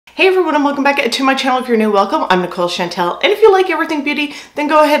Hey everyone, and welcome back to my channel. If you're new, welcome. I'm Nicole Chantell, and if you like everything beauty, then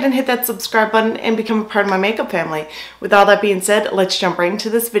go ahead and hit that subscribe button and become a part of my makeup family. With all that being said, let's jump right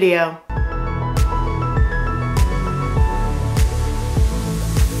into this video.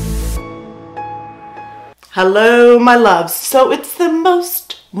 Hello, my loves. So it's the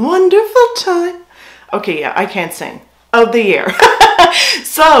most wonderful time. Okay, yeah, I can't sing. Of the year.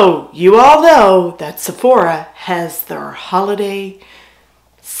 So you all know that Sephora has their holiday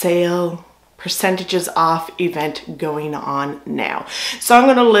sale percentages off event going on now. So I'm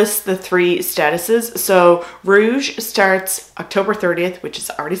going to list the three statuses. So Rouge starts October 30th, which is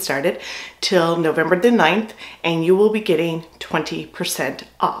already started, till November the 9th, and you will be getting 20%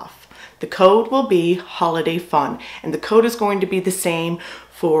 off. The code will be Holiday Fun, and the code is going to be the same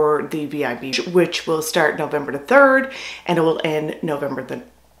for the VIP, which will start November the 3rd and it will end November the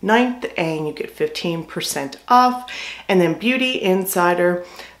 9th, and you get 15% off. And then Beauty Insider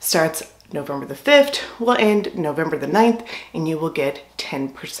starts November the 5th, will end November the 9th, and you will get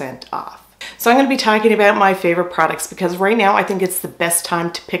 10% off. So I'm going to be talking about my favorite products because right now I think it's the best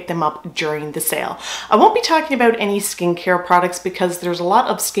time to pick them up during the sale. I won't be talking about any skincare products because there's a lot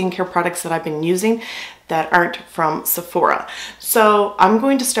of skincare products that I've been using that aren't from Sephora. So I'm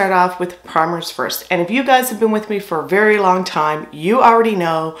going to start off with primers first. And if you guys have been with me for a very long time, you already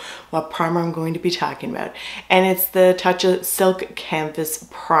know what primer I'm going to be talking about. And it's the Tatcha Silk Canvas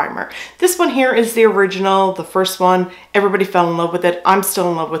Primer. This one here is the original, the first one. Everybody fell in love with it. I'm still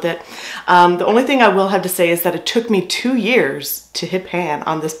in love with it. The only thing I will have to say is that it took me 2 years to hit pan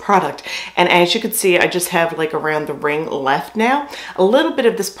on this product. And as you can see, I just have like around the ring left now. A little bit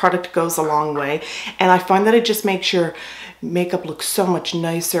of this product goes a long way. And I find that it just makes your makeup look so much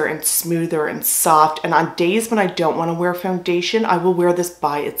nicer and smoother and soft. And on days when I don't want to wear foundation, I will wear this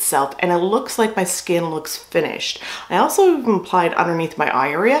by itself. And it looks like my skin looks finished. I also even applied underneath my eye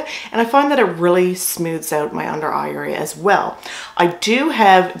area. And I find that it really smooths out my under eye area as well. I do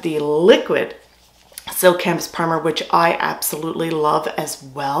have the liquid Silk Canvas Primer, which I absolutely love as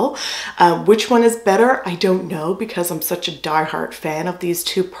well. Which one is better? I don't know because I'm such a diehard fan of these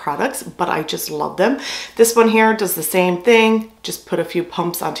two products, but I just love them. This one here does the same thing. Just put a few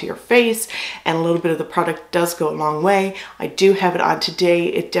pumps onto your face and a little bit of the product does go a long way. I do have it on today.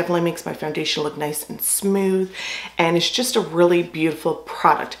 It definitely makes my foundation look nice and smooth, and it's just a really beautiful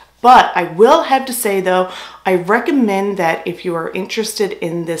product. But I will have to say though, I recommend that if you are interested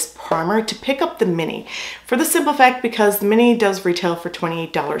in this primer to pick up the mini, for the simple fact because the mini does retail for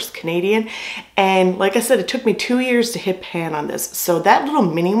 $28 Canadian. And like I said, it took me 2 years to hit pan on this. So that little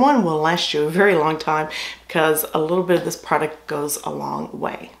mini one will last you a very long time because a little bit of this product goes a long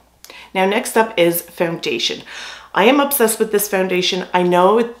way. Now next up is foundation. I am obsessed with this foundation. I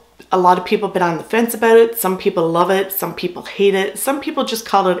know a lot of people have been on the fence about it. Some people love it, some people hate it. Some people just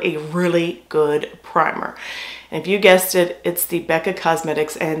call it a really good primer. And if you guessed it, it's the BECCA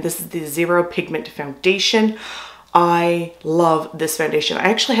Cosmetics, and this is the Zero Pigment Foundation. I love this foundation. I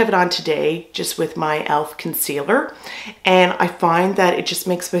actually have it on today just with my e.l.f. concealer, and I find that it just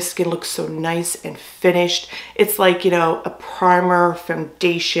makes my skin look so nice and finished. It's like, you know, a primer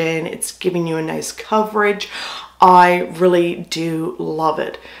foundation. It's giving you a nice coverage. I really do love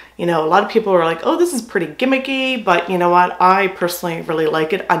it. You know, a lot of people are like, oh, this is pretty gimmicky, but you know what? I personally really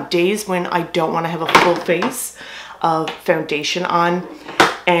like it on days when I don't want to have a full face of foundation on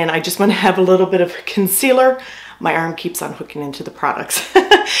and I just want to have a little bit of concealer. My arm keeps on hooking into the products.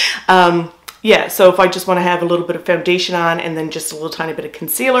 Yeah, so if I just want to have a little bit of foundation on and then just a little tiny bit of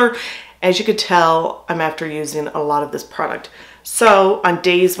concealer, as you could tell, I'm after using a lot of this product. So on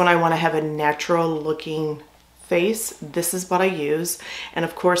days when I want to have a natural looking face, this is what I use. And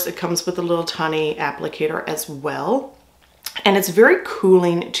of course it comes with a little tiny applicator as well, and it's very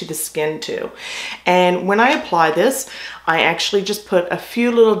cooling to the skin too. And when I apply this, I actually just put a few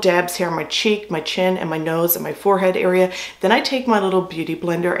little dabs here on my cheek, my chin, and my nose and my forehead area. Then I take my little beauty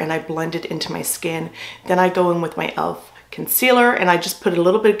blender and I blend it into my skin. Then I go in with my e.l.f. concealer and I just put a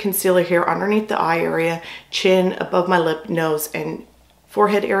little bit of concealer here underneath the eye area, chin, above my lip, nose, and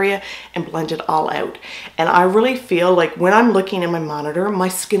forehead area, and blend it all out. And I really feel like when I'm looking at my monitor, my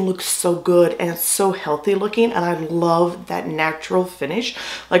skin looks so good and it's so healthy looking, and I love that natural finish.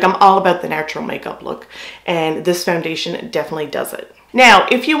 Like, I'm all about the natural makeup look, and this foundation definitely does it. Now,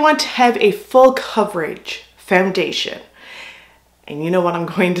 if you want to have a full coverage foundation, and you know what I'm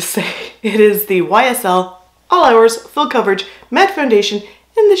going to say, it is the YSL All Hours Full Coverage Matte Foundation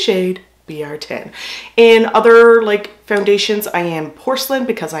in the shade BR10. In other like foundations, I am porcelain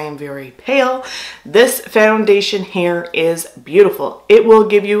because I am very pale. This foundation here is beautiful. It will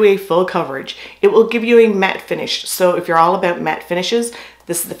give you a full coverage. It will give you a matte finish. So if you're all about matte finishes,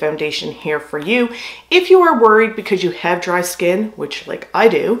 this is the foundation here for you. If you are worried because you have dry skin, which like I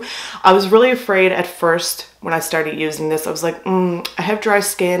do, I was really afraid at first when I started using this. I was like, I have dry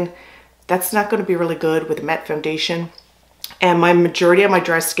skin. That's not going to be really good with a matte foundation. And my majority of my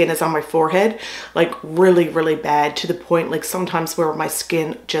dry skin is on my forehead, like really, really bad, to the point like sometimes where my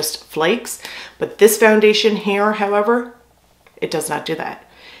skin just flakes. But this foundation here, however, it does not do that.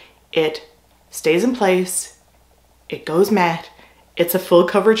 It stays in place. It goes matte. It's a full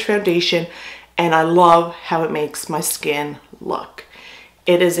coverage foundation, and I love how it makes my skin look.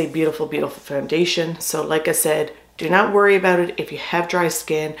 It is a beautiful, beautiful foundation. So like I said, do not worry about it if you have dry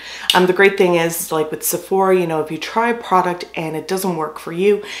skin. The great thing is, like with Sephora, you know, if you try a product and it doesn't work for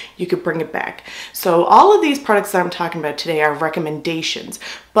you, you could bring it back. So all of these products that I'm talking about today are recommendations,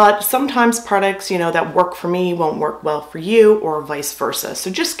 but sometimes products, you know, that work for me won't work well for you, or vice versa. So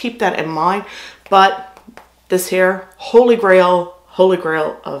just keep that in mind. But this here, holy grail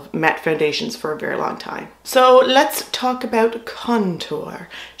of matte foundations for a very long time. So let's talk about contour,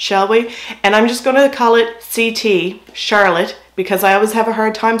 shall we? And I'm just going to call it CT, Charlotte, because I always have a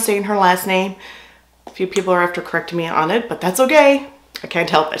hard time saying her last name. A few people are after correcting me on it, but that's okay. I can't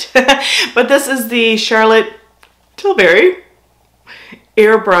help it. But this is the Charlotte Tilbury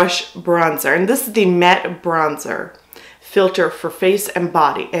Airbrush bronzer, and this is the matte bronzer filter for face and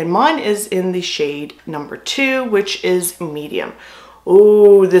body, and mine is in the shade number 2, which is medium.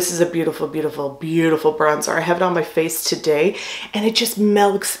 Oh, this is a beautiful, beautiful, beautiful bronzer. I have it on my face today, and it just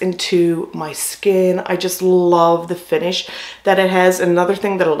melts into my skin. I just love the finish that it has. Another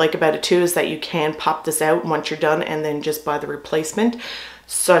thing that I like about it too is that you can pop this out once you're done and then just buy the replacement.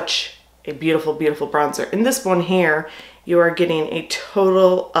 Such a beautiful, beautiful bronzer. In this one here, you are getting a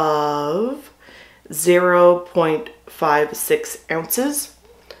total of 0.56 ounces.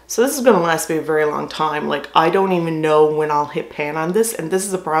 So this is going to last me a very long time. Like, I don't even know when I'll hit pan on this. And this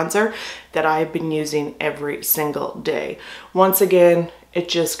is a bronzer that I've been using every single day. Once again, it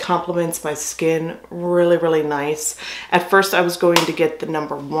just complements my skin really, really nice. At first I was going to get the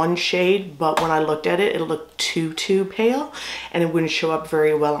number 1 shade, but when I looked at it, it looked too pale and it wouldn't show up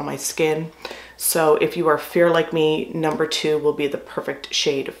very well on my skin. So if you are fair like me, number 2 will be the perfect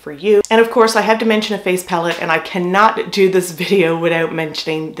shade for you. And of course, I have to mention a face palette, and I cannot do this video without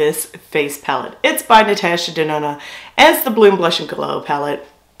mentioning this face palette. It's by Natasha Denona, and it's the Bloom Blush and Glow palette.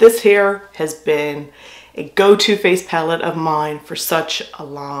 This here has been a go-to face palette of mine for such a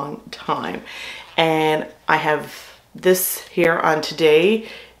long time. And I have this here on today,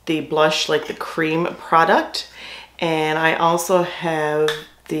 the blush, like the cream product. And I also have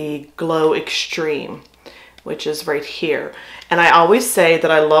the Glow Extreme, which is right here. And I always say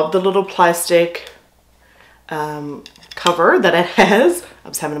that I love the little plastic cover that it has. I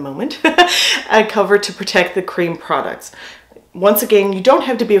was having a moment. A cover to protect the cream products. Once again, you don't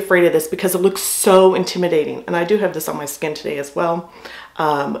have to be afraid of this because it looks so intimidating. And I do have this on my skin today as well.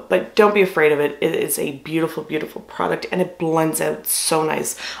 But don't be afraid of it. It is a beautiful, beautiful product, and it blends out so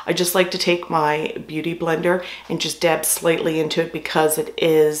nice. I just like to take my beauty blender and just dab slightly into it because it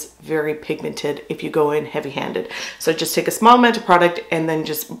is very pigmented if you go in heavy-handed. So just take a small amount of product and then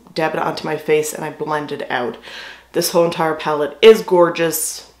just dab it onto my face, and I blend it out. This whole entire palette is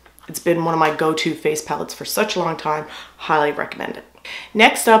gorgeous. It's been one of my go-to face palettes for such a long time. Highly recommend it.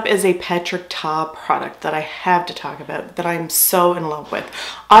 Next up is a Patrick Ta product that I have to talk about, that I'm so in love with.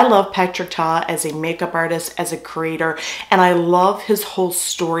 I love Patrick Ta as a makeup artist, as a creator, and I love his whole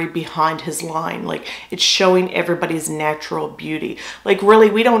story behind his line. Like, it's showing everybody's natural beauty. Like,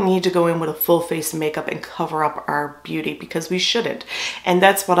 really, we don't need to go in with a full face makeup and cover up our beauty, because we shouldn't. And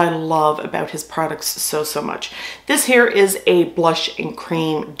that's what I love about his products so, so much. This here is a blush and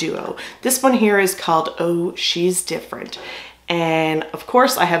cream duo. This one here is called Oh, She's Different. And of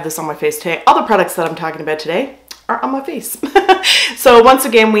course, I have this on my face today. All the products that I'm talking about today are on my face. So once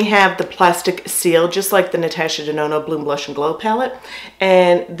again, we have the plastic seal, just like the Natasha Denona Bloom Blush and Glow palette.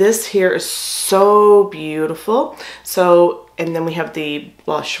 And this here is so beautiful. So, and then we have the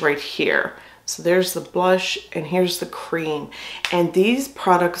blush right here. So there's the blush, and here's the cream. And these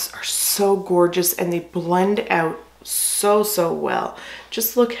products are so gorgeous, and they blend out so, so well.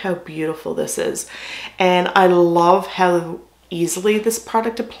 Just look how beautiful this is. And I love how easily this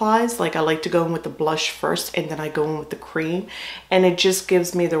product applies. Like, I like to go in with the blush first, and then I go in with the cream, and it just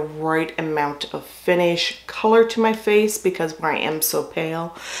gives me the right amount of finish, color to my face, because I am so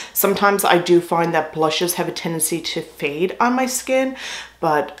pale. Sometimes I do find that blushes have a tendency to fade on my skin,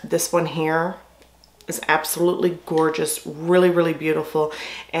 but this one here is absolutely gorgeous, really, really beautiful,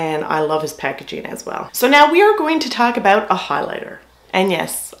 and I love his packaging as well. So now we are going to talk about a highlighter. And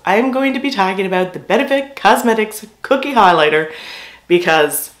yes, I'm going to be talking about the Benefit Cosmetics Cookie Highlighter,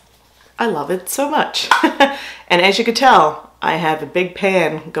 because I love it so much. And as you can tell, I have a big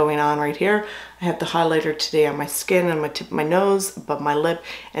pan going on right here. I have the highlighter today on my skin and my tip of my nose, above my lip,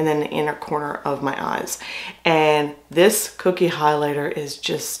 and then the inner corner of my eyes. And this cookie highlighter is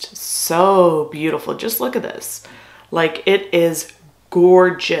just so beautiful. Just look at this. Like, it is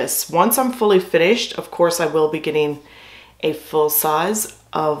gorgeous. Once I'm fully finished, of course, I will be getting a full size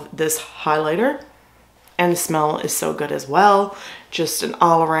of this highlighter. And the smell is so good as well. Just an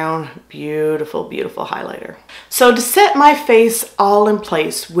all-around beautiful, beautiful highlighter. So to set my face all in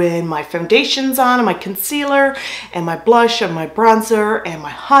place with my foundation's on and my concealer and my blush and my bronzer and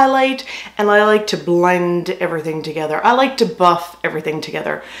my highlight, and I like to blend everything together. I like to buff everything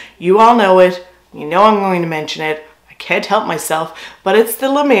together. You all know it. You know I'm going to mention it. I can't help myself, but it's the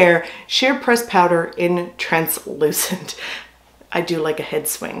La Mer Sheer Pressed Powder in Translucent. I do like a head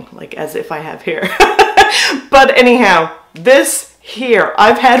swing, like as if I have here. But anyhow, this here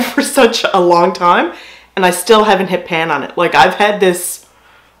I've had for such a long time and I still haven't hit pan on it. Like, I've had this,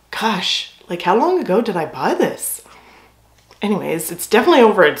 gosh, like how long ago did I buy this? Anyways, it's definitely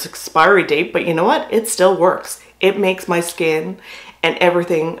over its expiry date, but you know what? It still works. It makes my skin and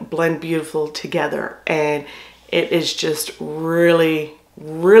everything blend beautiful together, and it is just really,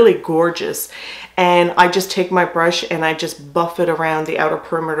 really gorgeous. And I just take my brush and I just buff it around the outer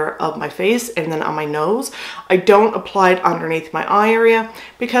perimeter of my face and then on my nose. I don't apply it underneath my eye area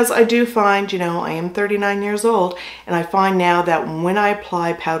because I do find, you know, I am 39 years old, and I find now that when I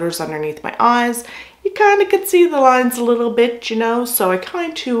apply powders underneath my eyes, you kind of can see the lines a little bit, you know, so I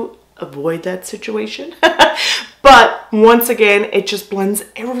kind of avoid that situation. But once again, it just blends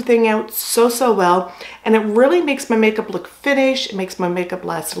everything out so, so well. And it really makes my makeup look finished. It makes my makeup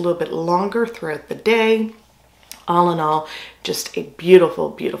last a little bit longer throughout the day. All in all, just a beautiful,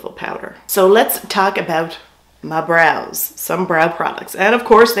 beautiful powder. So let's talk about my brows, some brow products. And of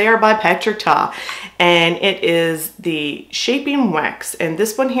course, they are by Patrick Ta. And it is the Shaping Wax. And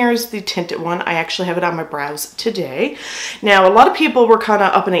this one here is the tinted one. I actually have it on my brows today. Now, a lot of people were kind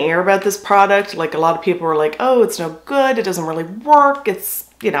of up in the air about this product. Like, a lot of people were like, oh, it's no good. It doesn't really work. It's,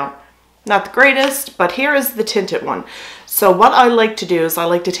 you know, not the greatest. But here is the tinted one. So what I like to do is I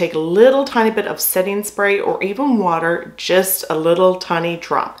like to take a little tiny bit of setting spray or even water, just a little tiny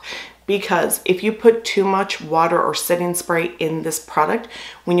drop. Because if you put too much water or setting spray in this product,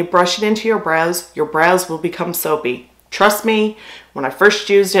 when you brush it into your brows will become soapy. Trust me, when I first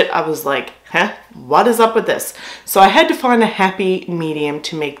used it, I was like, huh, what is up with this? So I had to find a happy medium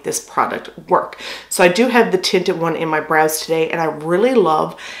to make this product work. So I do have the tinted one in my brows today, and I really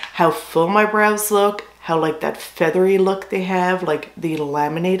love how full my brows look, how like that feathery look they have, like the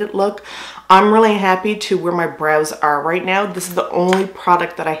laminated look. I'm really happy to where my brows are right now. This is the only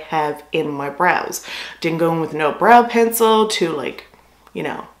product that I have in my brows. Didn't go in with no brow pencil to, like, you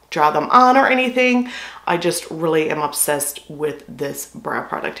know, draw them on or anything. I just really am obsessed with this brow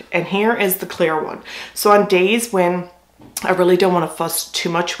product. And here is the clear one. So on days when I really don't want to fuss too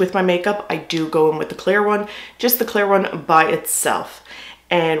much with my makeup, I do go in with the clear one, just the clear one by itself.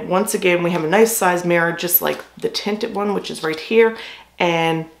 And once again, we have a nice size mirror, just like the tinted one, which is right here.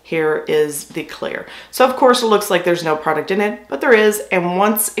 And here is the clear. So of course it looks like there's no product in it, but there is. And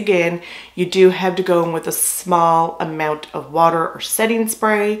once again, you do have to go in with a small amount of water or setting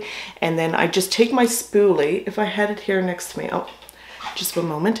spray. And then I just take my spoolie, if I had it here next to me. Oh, just a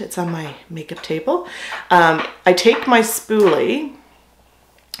moment, it's on my makeup table. I take my spoolie,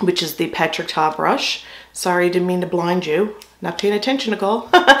 which is the Patrick Ta brush. Sorry, didn't mean to blind you. Not paying attention, Nicole.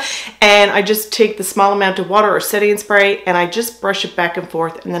 And I just take the small amount of water or setting spray and I just brush it back and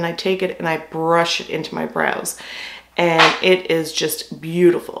forth, and then I take it and I brush it into my brows. And it is just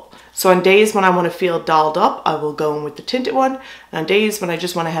beautiful. So on days when I want to feel dolled up, I will go in with the tinted one. And on days when I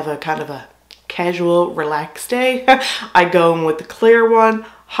just want to have a kind of a casual, relaxed day, I go in with the clear one.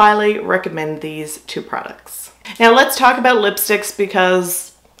 Highly recommend these two products. Now let's talk about lipsticks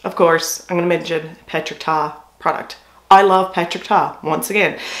because, of course, I'm going to mention Patrick Ta product. I love Patrick Ta once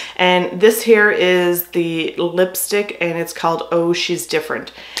again. And this here is the lipstick and it's called Oh She's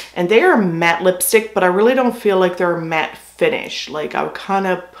Different. And they are a matte lipstick, but I really don't feel like they're a matte finish. Like, I would kind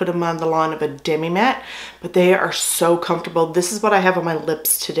of put them on the line of a demi matte, but they are so comfortable. This is what I have on my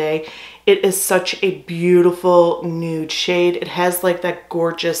lips today. It is such a beautiful nude shade. It has like that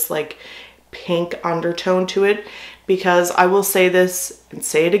gorgeous like pink undertone to it, because I will say this and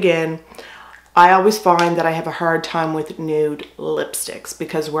say it again, I always find that I have a hard time with nude lipsticks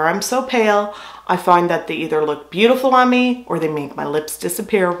because where I'm so pale, I find that they either look beautiful on me or they make my lips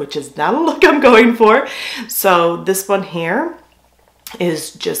disappear, which is not a look I'm going for. So this one here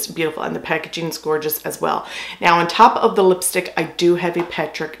is just beautiful, and the packaging is gorgeous as well. Now on top of the lipstick, I do have a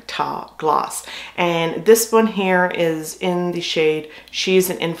Patrick Ta gloss, and this one here is in the shade She's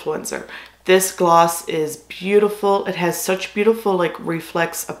an Influencer. This gloss is beautiful. It has such beautiful like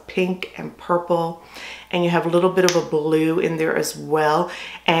reflex of pink and purple, and you have a little bit of a blue in there as well.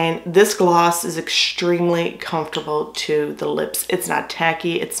 And this gloss is extremely comfortable to the lips. It's not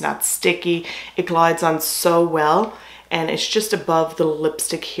tacky, it's not sticky. It glides on so well, and it's just above the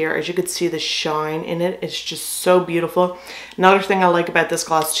lipstick here. As you can see, the shine in it, it's just so beautiful. Another thing I like about this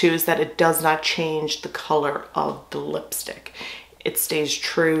gloss too is that it does not change the color of the lipstick. It stays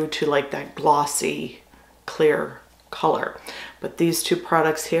true to like that glossy, clear color. But these two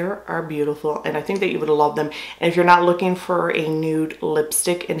products here are beautiful, and I think that you would love them. And if you're not looking for a nude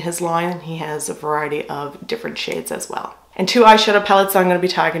lipstick in his line, he has a variety of different shades as well. And two eyeshadow palettes I'm going to be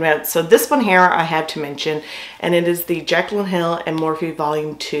talking about. So this one here I have to mention, and it is the Jaclyn Hill and Morphe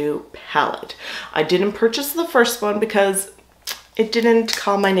Volume 2 palette. I didn't purchase the first one because it didn't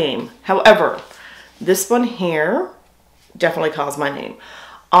call my name. However, this one here definitely calls my name.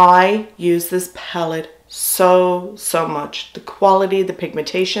 I use this palette so much. The quality, the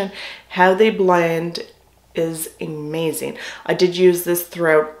pigmentation, how they blend is amazing. I did use this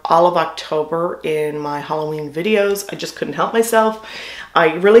throughout all of October in my Halloween videos. I just couldn't help myself.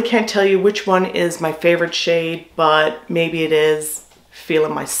 I really can't tell you which one is my favorite shade, but maybe it is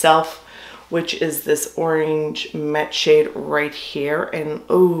Feeling Myself, which is this orange matte shade right here. And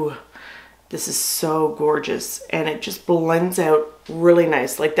oh, this is so gorgeous, and it just blends out really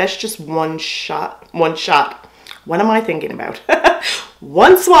nice. Like that's just one shot. What am I thinking about?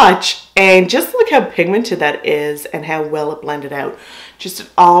 One swatch, and just look how pigmented that is and how well it blended out. Just an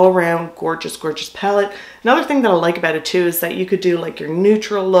all around gorgeous palette. Another thing that I like about it too is that you could do like your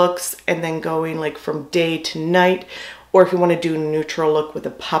neutral looks and then going like from day to night, or if you want to do a neutral look with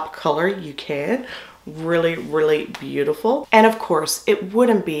a pop color, you can. Really beautiful. And of course, it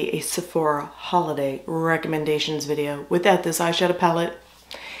wouldn't be a Sephora holiday recommendations video without this eyeshadow palette.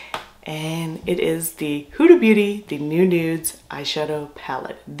 And it is the Huda Beauty, the New Nudes eyeshadow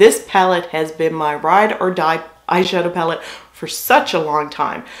palette. This palette has been my ride or die eyeshadow palette for such a long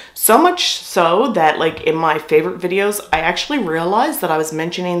time. So much so that like in my favorite videos, I actually realized that I was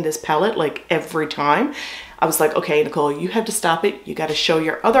mentioning this palette like every time. I was like, okay, Nicole, you have to stop it. You got to show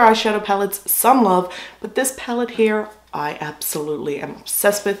your other eyeshadow palettes some love. But this palette here, I absolutely am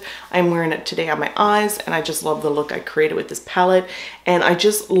obsessed with. I'm wearing it today on my eyes, and I just love the look I created with this palette. And I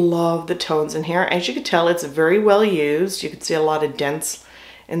just love the tones in here. As you can tell, it's very well used. You can see a lot of dents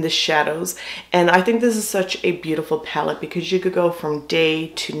in the shadows. And I think this is such a beautiful palette because you could go from day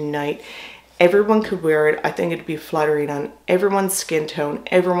to night. Everyone could wear it. I think it'd be flattering on everyone's skin tone,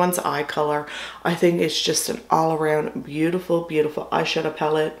 everyone's eye color. I think it's just an all-around beautiful eyeshadow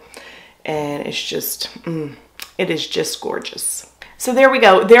palette, and it's just, it is just gorgeous. So there we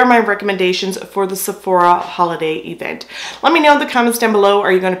go. There are my recommendations for the Sephora holiday event. Let me know in the comments down below,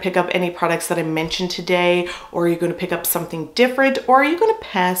 are you going to pick up any products that I mentioned today, or are you going to pick up something different, or are you going to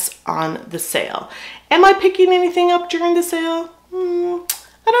pass on the sale? Am I picking anything up during the sale?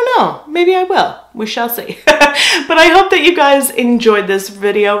 I don't know. Maybe I will. We shall see. But I hope that you guys enjoyed this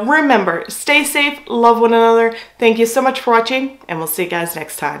video. Remember, stay safe, love one another. Thank you so much for watching, and we'll see you guys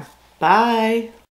next time. Bye.